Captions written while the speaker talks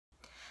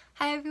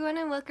Hi everyone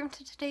and welcome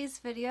to today's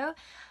video.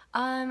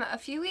 A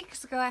few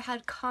weeks ago I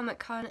had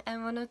Comic-Con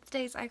and one of the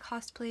days I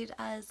cosplayed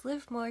as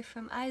Livmore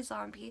from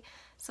iZombie.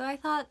 So I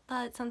thought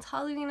that since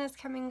Halloween is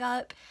coming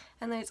up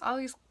and there's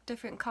always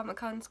different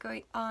Comic-Cons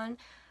going on,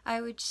 I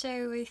would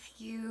share with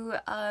you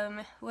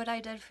what I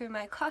did for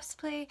my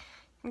cosplay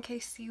in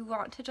case you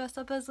want to dress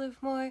up as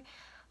Livmore,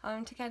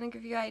 to kind of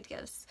give you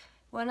ideas.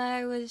 When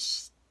I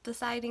was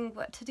deciding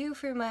what to do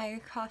for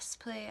my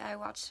cosplay, I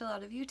watched a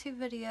lot of YouTube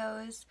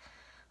videos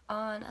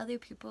on other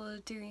people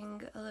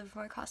doing a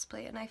Livmore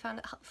cosplay and I found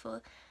it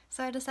helpful,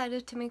 so I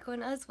decided to make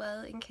one as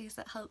well in case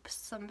it helps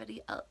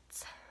somebody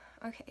else.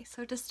 Okay,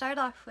 so to start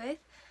off with,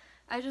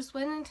 I just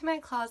went into my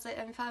closet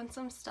and found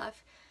some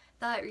stuff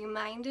that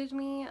reminded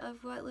me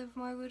of what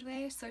Livmore would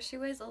wear. So she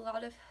wears a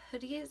lot of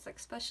hoodies,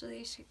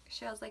 especially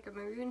she has like a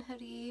maroon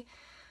hoodie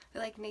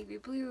or like navy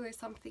blue or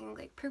something,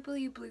 like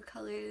purpley blue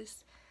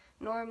colors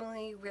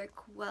normally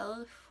work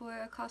well for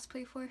a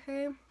cosplay for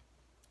her.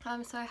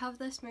 So I have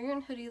this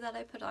maroon hoodie that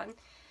I put on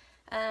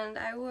and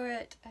I wore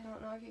it, I don't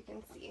know if you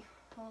can see,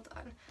 hold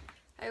on.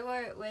 I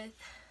wore it with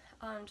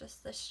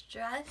just this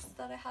dress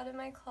that I had in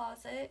my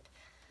closet.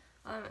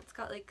 It's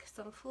got like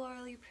some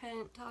florally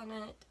print on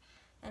it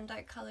and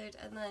dark colored,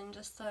 and then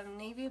just some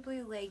navy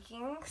blue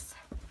leggings.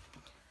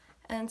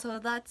 And so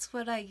that's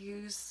what I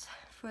use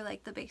for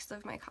like the base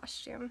of my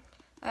costume.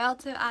 I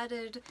also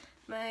added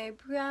my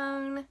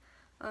brown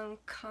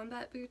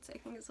combat boots, I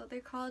think is what they're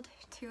called,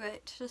 to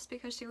it, just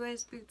because she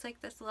wears boots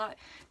like this a lot.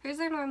 Hers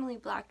are normally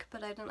black,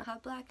 but I didn't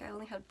have black, I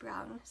only had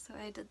brown, so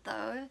I did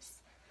those.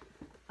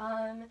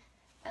 And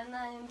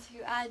then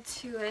to add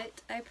to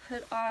it, I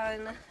put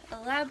on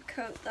a lab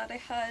coat that I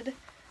had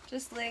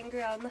just laying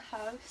around the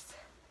house.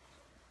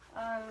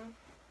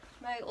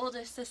 My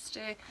older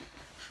sister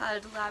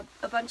had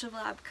a bunch of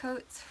lab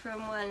coats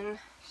from when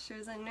she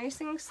was in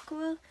nursing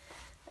school,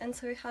 and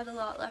so we had a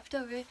lot left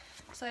over,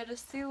 so I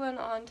just threw one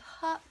on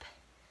top,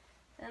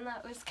 and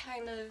that was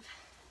kind of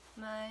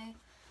my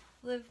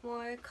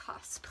Livmore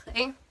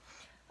cosplay.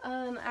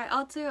 I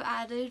also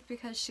added,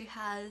 because she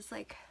has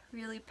like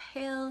really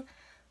pale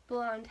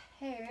blonde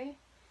hair,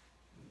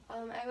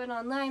 I went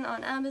online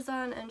on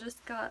Amazon and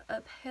just got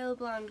a pale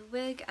blonde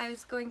wig. I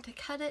was going to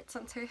cut it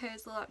since her hair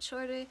is a lot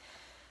shorter,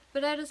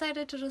 but I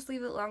decided to just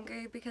leave it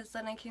longer because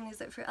then I can use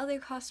it for other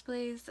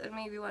cosplays and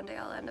maybe one day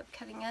I'll end up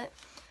cutting it.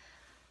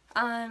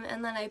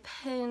 And then I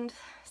pinned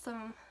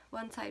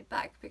one side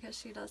back because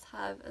she does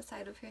have a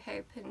side of her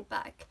hair pinned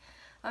back.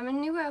 In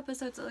newer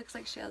episodes it looks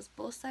like she has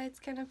both sides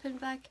kind of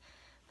pinned back,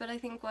 but I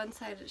think one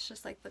side it's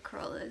just like the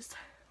curl is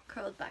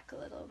curled back a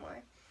little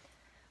more.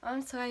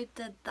 So I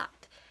did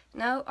that.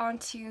 Now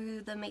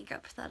onto the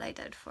makeup that I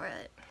did for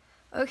it.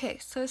 Okay,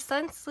 so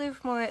since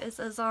Livmore is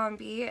a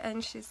zombie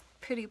and she's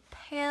pretty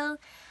pale,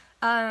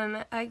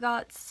 I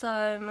got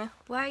some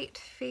white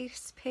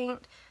face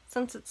paint.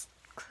 Since it's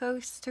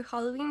close to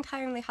Halloween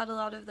time, they had a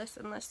lot of this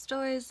in the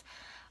stores.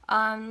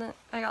 I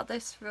got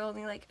this for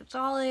only like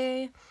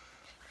 $1,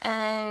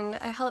 and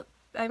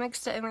I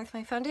mixed it in with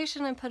my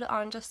foundation and put it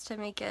on just to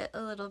make it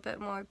a little bit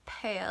more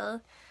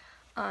pale.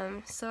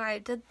 So I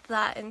did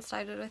that and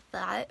started with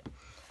that.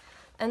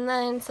 And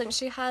then since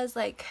she has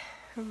like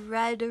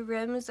red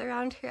rims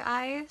around her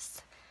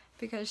eyes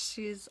because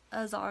she's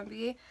a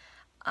zombie,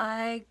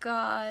 I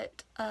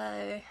got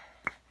I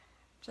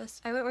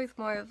went with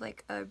more of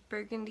like a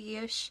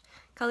burgundy-ish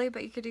color,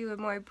 but you could do a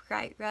more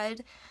bright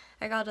red.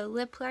 I got a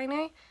lip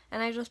liner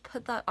and I just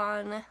put that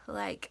on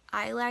like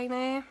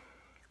eyeliner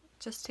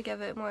just to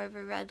give it more of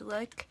a red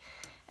look.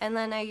 And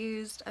then I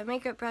used a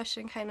makeup brush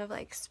and kind of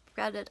like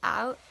spread it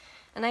out.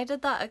 And I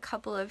did that a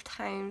couple of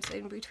times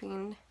in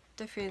between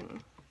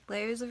different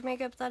layers of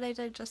makeup that I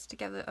did just to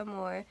give it a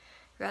more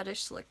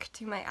reddish look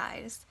to my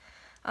eyes.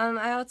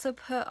 I also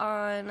put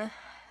on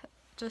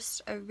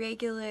just a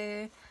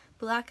regular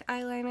black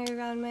eyeliner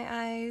around my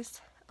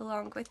eyes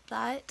along with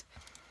that,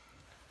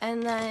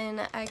 and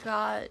then I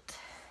got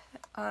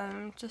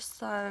just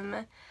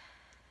some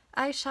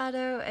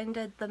eyeshadow and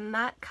did the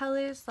matte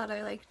colors that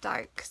are like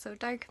dark, so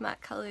dark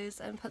matte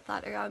colors, and put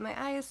that around my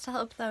eyes to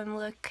help them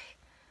look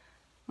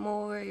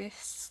more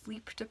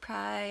sleep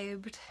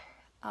deprived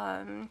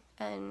and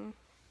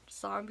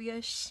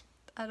zombie-ish.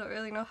 I don't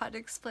really know how to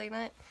explain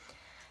it,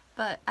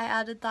 but I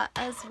added that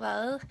as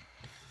well.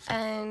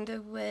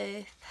 And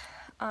with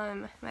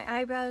my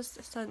eyebrows,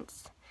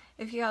 since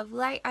if you have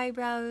light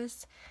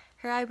eyebrows,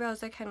 her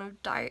eyebrows are kind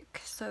of dark,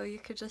 so you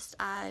could just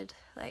add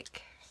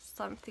like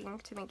something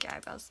to make your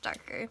eyebrows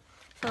darker,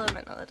 fill them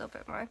in a little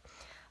bit more.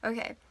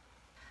 Okay,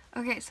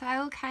 so I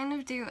will kind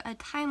of do a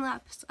time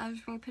lapse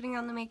of me putting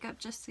on the makeup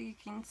just so you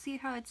can see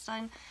how it's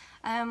done.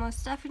 I am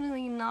most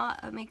definitely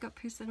not a makeup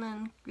person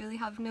and really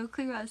have no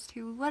clue as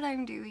to what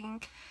I'm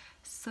doing,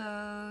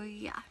 so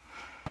yeah.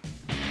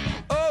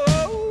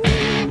 Oh,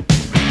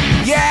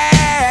 yeah.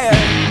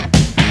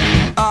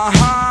 Oh,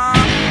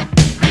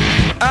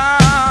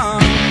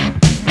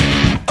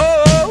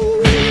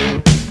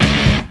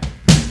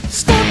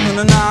 stop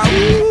now.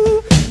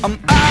 I'm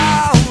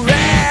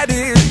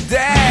already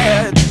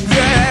dead.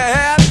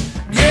 Yeah,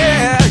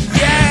 yeah,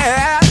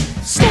 yeah.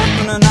 Stop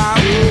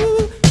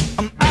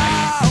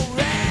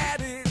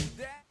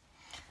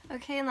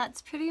and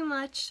that's pretty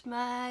much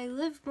my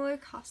Live More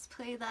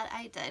cosplay that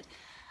I did.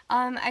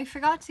 I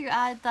forgot to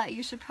add that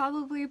you should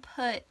probably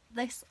put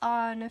this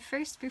on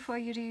first before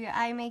you do your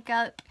eye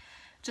makeup,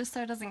 just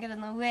so it doesn't get in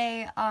the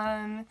way.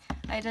 I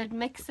did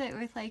mix it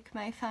with like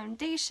my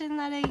foundation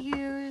that I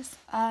use,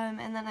 and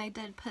then I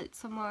did put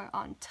some more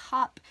on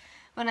top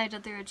when I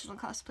did the original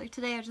cosplay.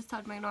 Today I just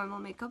had my normal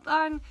makeup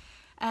on,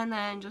 and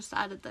then just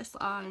added this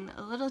on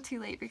a little too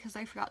late because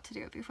I forgot to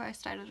do it before I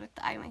started with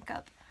the eye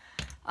makeup.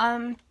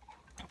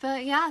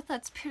 But yeah,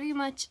 that's pretty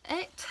much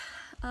it.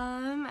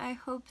 I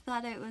hope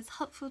that it was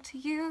helpful to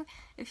you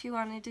if you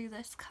want to do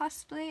this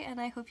cosplay, and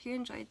I hope you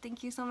enjoyed.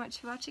 Thank you so much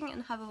for watching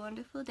and have a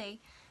wonderful day.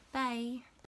 Bye!